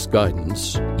unbiased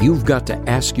guidance, you've got to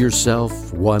ask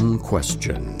yourself one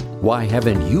question. Why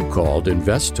haven't you called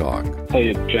Invest Talk? Hey,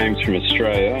 it's James from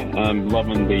Australia. I'm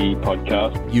loving the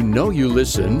podcast. You know you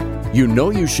listen. You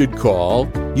know you should call.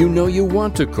 You know you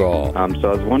want to call. So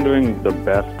I was wondering the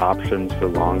best options for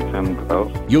long-term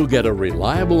growth. You'll get a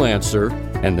reliable answer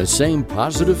and the same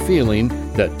positive feeling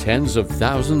that tens of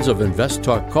thousands of Invest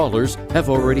Talk callers have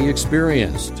already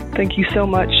experienced. Thank you so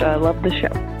much. I love the show.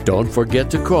 Don't forget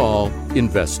to call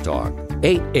Invest Talk.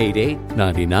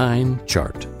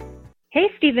 888-99-CHART. Hey,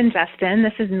 Steve and Justin.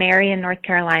 This is Mary in North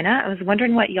Carolina. I was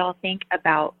wondering what y'all think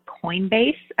about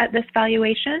Coinbase at this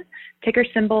valuation. Ticker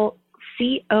symbol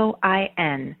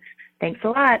COIN. Thanks a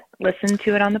lot. Listen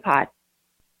to it on the pod.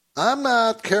 I'm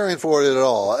not caring for it at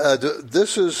all.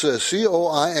 This is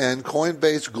COIN,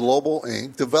 Coinbase Global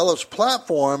Inc., develops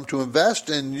platform to invest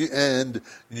in and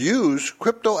use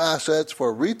crypto assets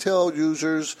for retail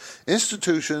users,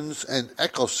 institutions, and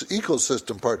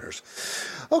ecosystem partners.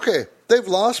 Okay, they've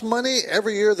lost money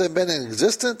every year they've been in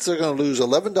existence. They're going to lose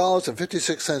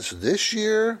 $11.56 this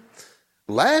year.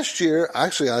 Last year,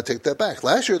 actually, I take that back.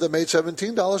 Last year, they made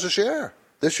 $17 a share.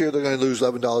 This year, they're going to lose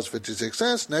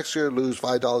 $11.56. Next year, lose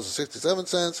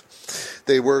 $5.67.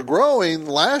 They were growing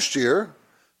last year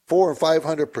 400% and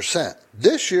 500%.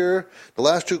 This year, the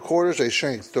last 2 quarters, they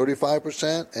shrank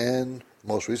 35%, and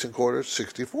most recent quarters,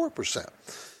 64%.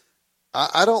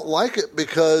 I don't like it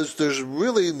because there's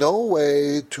really no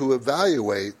way to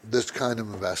evaluate this kind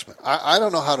of investment. I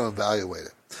don't know how to evaluate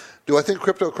it. Do I think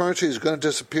cryptocurrency is going to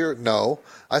disappear? No.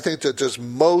 I think that just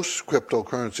most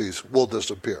cryptocurrencies will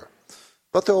disappear.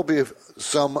 But there will be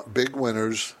some big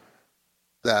winners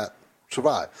that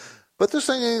survive. But this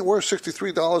thing ain't worth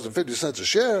 $63.50 a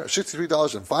share,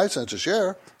 $63.05 a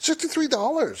share,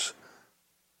 $63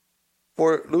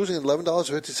 for losing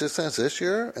 $11.56 this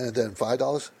year and then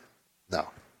 $5. No.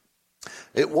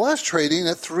 It was trading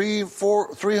at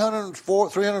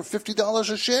 $350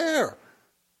 a share.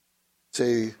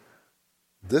 See,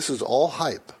 this is all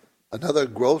hype. Another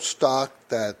growth stock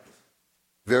that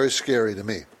very scary to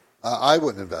me. I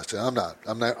wouldn't invest in it. I'm not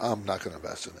going to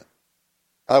invest in it.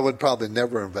 I would probably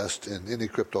never invest in any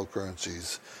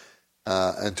cryptocurrencies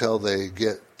until they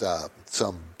get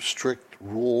some strict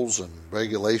rules and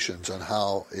regulations on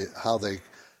how they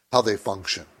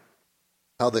function,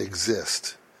 how they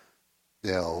exist.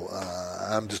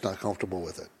 I'm just not comfortable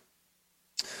with it.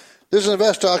 This is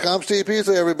Invest Talk. I'm Steve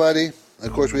Peasley, everybody.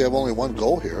 Of course, we have only one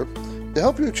goal here, to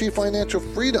help you achieve financial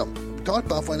freedom. We've talked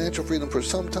about financial freedom for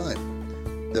some time.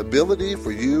 The ability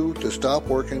for you to stop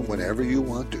working whenever you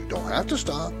want to. Don't have to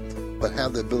stop, but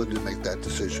have the ability to make that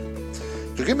decision.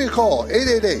 So give me a call,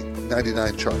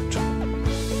 888-99-CHART.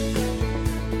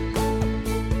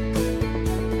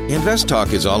 Invest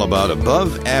Talk is all about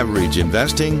above average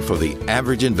investing for the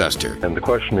average investor. And the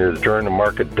question is, during the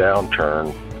market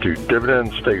downturn, do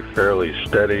dividends stay fairly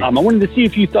steady? I wanted to see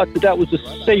if you thought that was a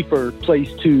safer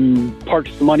place to park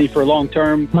the money for long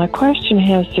term. My question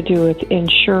has to do with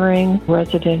insuring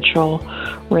residential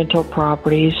rental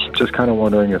properties. Just kind of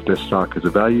wondering if this stock is a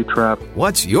value trap.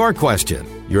 What's your question?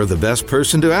 You're the best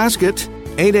person to ask it.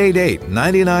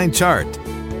 888-99-CHART.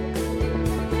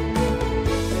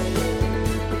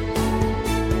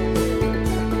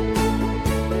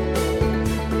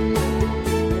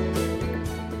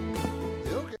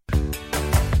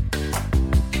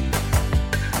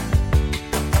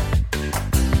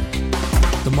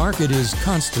 The market is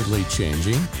constantly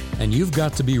changing, and you've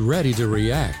got to be ready to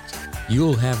react.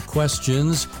 You'll have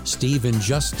questions. Steve and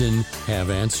Justin have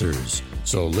answers.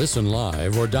 So listen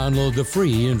live or download the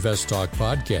free Invest Talk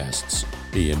podcasts.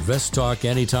 The Invest Talk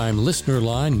Anytime listener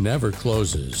line never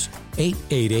closes.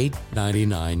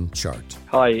 888-99-CHART.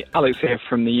 Hi, Alex here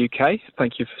from the UK.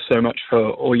 Thank you so much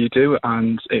for all you do,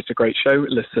 and it's a great show.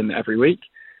 Listen every week.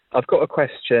 I've got a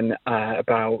question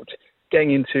about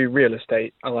getting into real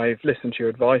estate. I've listened to your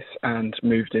advice and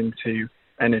moved into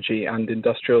energy and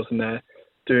industrials, and they're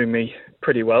doing me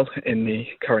pretty well in the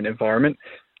current environment.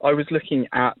 I was looking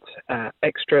at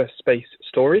Extra Space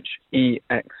Storage,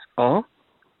 EXR,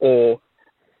 or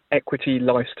Equity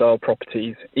Lifestyle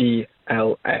Properties,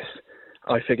 ELS.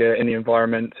 I figure in the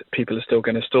environment, people are still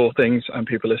going to store things and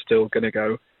people are still going to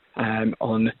go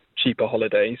on cheaper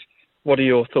holidays. What are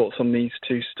your thoughts on these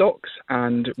two stocks,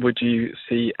 and would you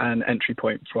see an entry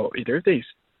point for either of these?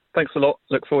 Thanks a lot.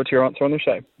 Look forward to your answer on the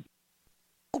show.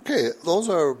 Okay, those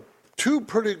are two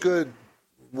pretty good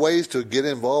ways to get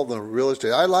involved in real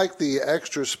estate. I like the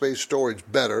Extra Space Storage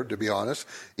better, to be honest,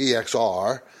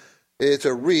 EXR. It's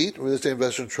a REIT, Real Estate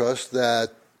Investment Trust,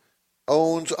 that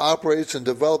owns, operates, and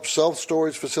develops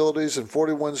self-storage facilities in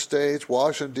 41 states,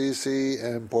 Washington, D.C.,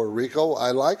 and Puerto Rico. I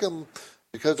like them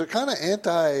because they're kind of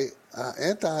anti-cyclical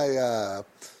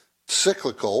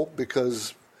cyclical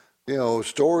because,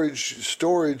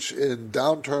 storage in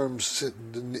downturns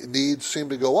needs seem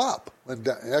to go up. In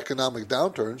economic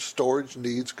downturns, storage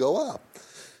needs go up.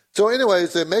 So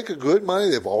anyways, they make a good money.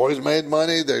 They've always made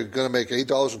money. They're going to make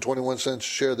 $8.21 a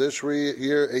share this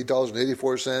year,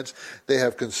 $8.84. They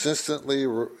have consistently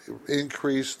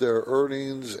increased their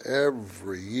earnings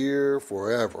every year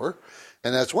forever.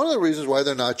 And that's one of the reasons why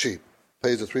they're not cheap.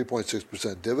 Pays a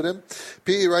 3.6% dividend.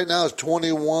 PE right now is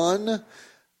 21.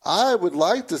 I would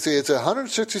like to see it's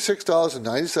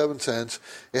 $166.97.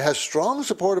 It has strong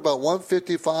support about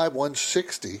 155,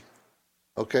 160.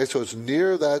 Okay, so it's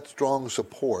near that strong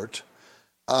support.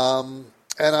 And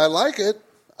I like it.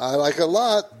 I like it a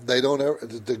lot. They're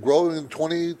growing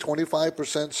 20,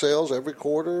 25% sales every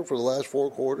quarter for the last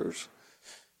 4 quarters.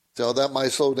 So that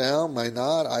might slow down, might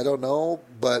not. I don't know.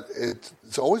 But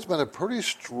it's always been a pretty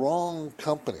strong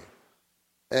company.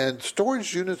 And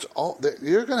storage units,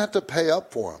 you're going to have to pay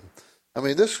up for them. I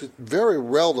mean, this very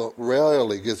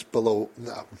rarely gets below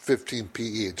 15 PE.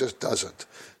 It just doesn't.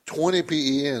 20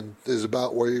 PE is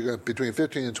about where you're going to, between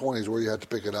 15 and 20 is where you have to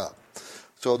pick it up.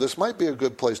 So this might be a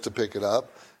good place to pick it up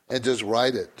and just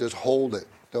ride it. Just hold it.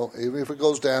 Even if it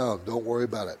goes down, don't worry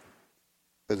about it.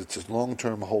 But it's a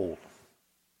long-term hold.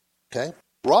 Okay?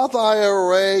 Roth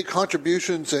IRA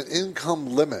contributions and income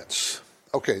limits.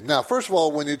 Okay, now, first of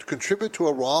all, when you contribute to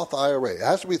a Roth IRA, it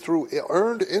has to be through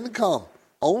earned income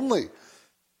only.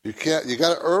 You got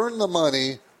to earn the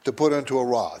money to put into a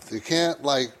Roth. You can't,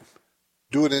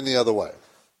 do it any other way.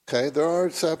 Okay, there are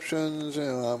exceptions,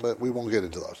 but we won't get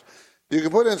into those. You can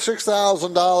put in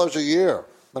 $6,000 a year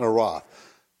in a Roth.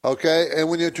 Okay, and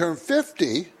when you turn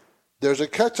 50, there's a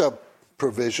catch-up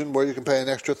provision where you can pay an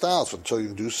extra $1,000, so you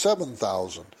can do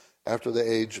 $7,000 after the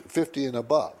age 50 and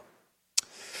above.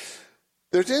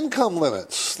 There's income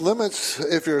limits. Limits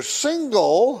if you're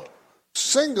single,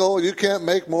 you can't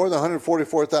make more than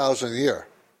 $144,000 a year.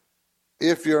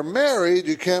 If you're married,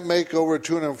 you can't make over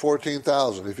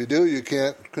 $214,000. If you do, you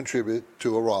can't contribute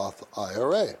to a Roth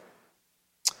IRA.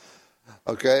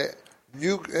 Okay,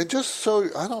 and just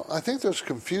so I think there's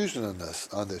confusion on this.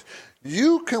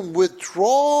 You can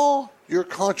withdraw your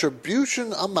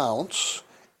contribution amounts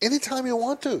anytime you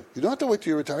want to. You don't have to wait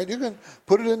till you're retired. You can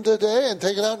put it in today and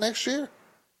take it out next year.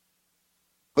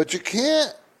 But you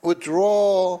can't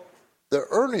withdraw the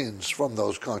earnings from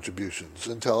those contributions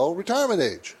until retirement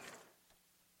age.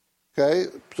 Okay,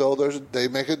 so they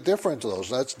make a difference to those.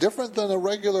 That's different than a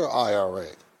regular IRA.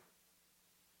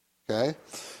 Okay,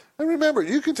 and remember,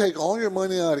 you can take all your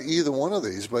money out of either one of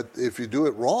these, but if you do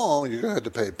it wrong, you're going to have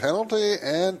to pay penalty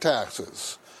and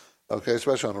taxes. Okay,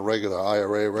 especially on a regular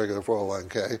IRA, regular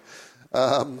 401k.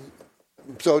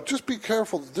 So just be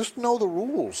careful. Just know the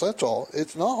rules. That's all.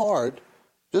 It's not hard.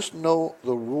 Just know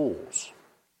the rules.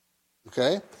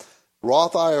 Okay,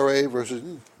 Roth IRA versus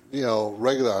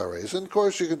regular IRAs. And, of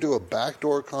course, you can do a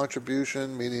backdoor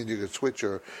contribution, meaning you could switch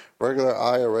your regular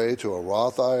IRA to a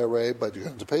Roth IRA, but you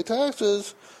have to pay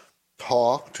taxes.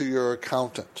 Talk to your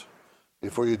accountant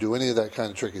before you do any of that kind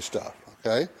of tricky stuff,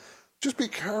 okay? Just be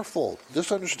careful.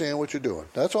 Just understand what you're doing.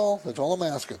 That's all. That's all I'm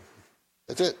asking.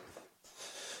 That's it.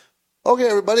 Okay,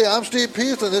 everybody, I'm Steve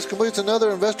Peasley. This completes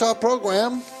another Invest Talk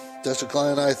program. Jessica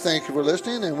Klein and I thank you for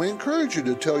listening, and we encourage you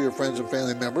to tell your friends and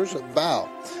family members about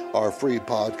our free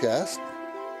podcast.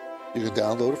 You can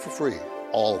download it for free,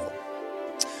 all of them.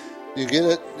 You get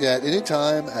it at any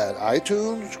time at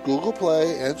iTunes, Google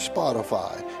Play, and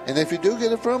Spotify. And if you do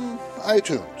get it from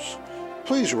iTunes,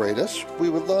 please rate us. We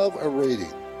would love a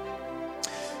rating.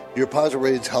 Your positive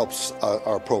ratings helps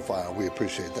our profile. We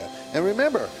appreciate that. And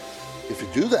remember, if you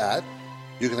do that,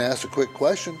 you can ask a quick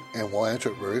question, and we'll answer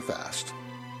it very fast.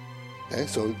 Okay,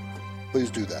 so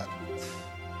please do that.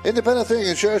 Independent thinking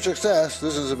and share success.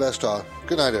 This is Invest Talk.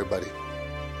 Good night, everybody.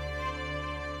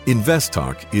 Invest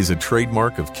Talk is a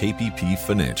trademark of KPP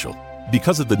Financial.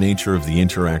 Because of the nature of the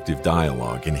interactive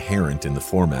dialogue inherent in the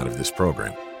format of this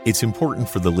program, it's important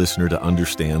for the listener to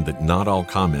understand that not all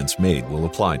comments made will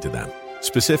apply to them.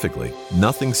 Specifically,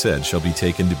 nothing said shall be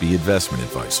taken to be investment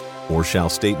advice, or shall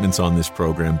statements on this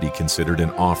program be considered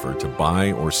an offer to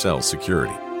buy or sell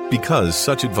security. Because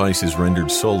such advice is rendered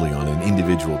solely on an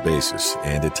individual basis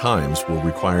and at times will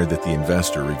require that the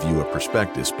investor review a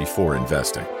prospectus before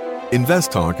investing.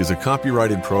 Invest Talk is a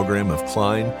copyrighted program of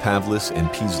Klein, Pavlis,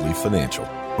 and Peasley Financial,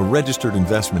 a registered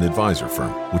investment advisor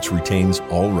firm which retains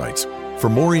all rights. For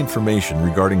more information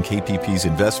regarding KPP's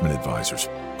investment advisors,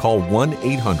 call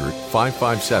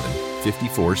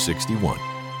 1-800-557-5461.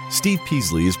 Steve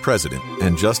Peasley is president,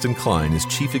 and Justin Klein is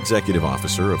chief executive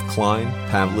officer of Klein,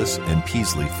 Pavlis, and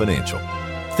Peasley Financial.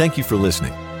 Thank you for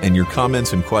listening. And your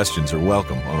comments and questions are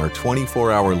welcome on our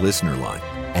 24-hour listener line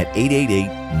at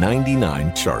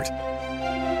 888-99-CHART.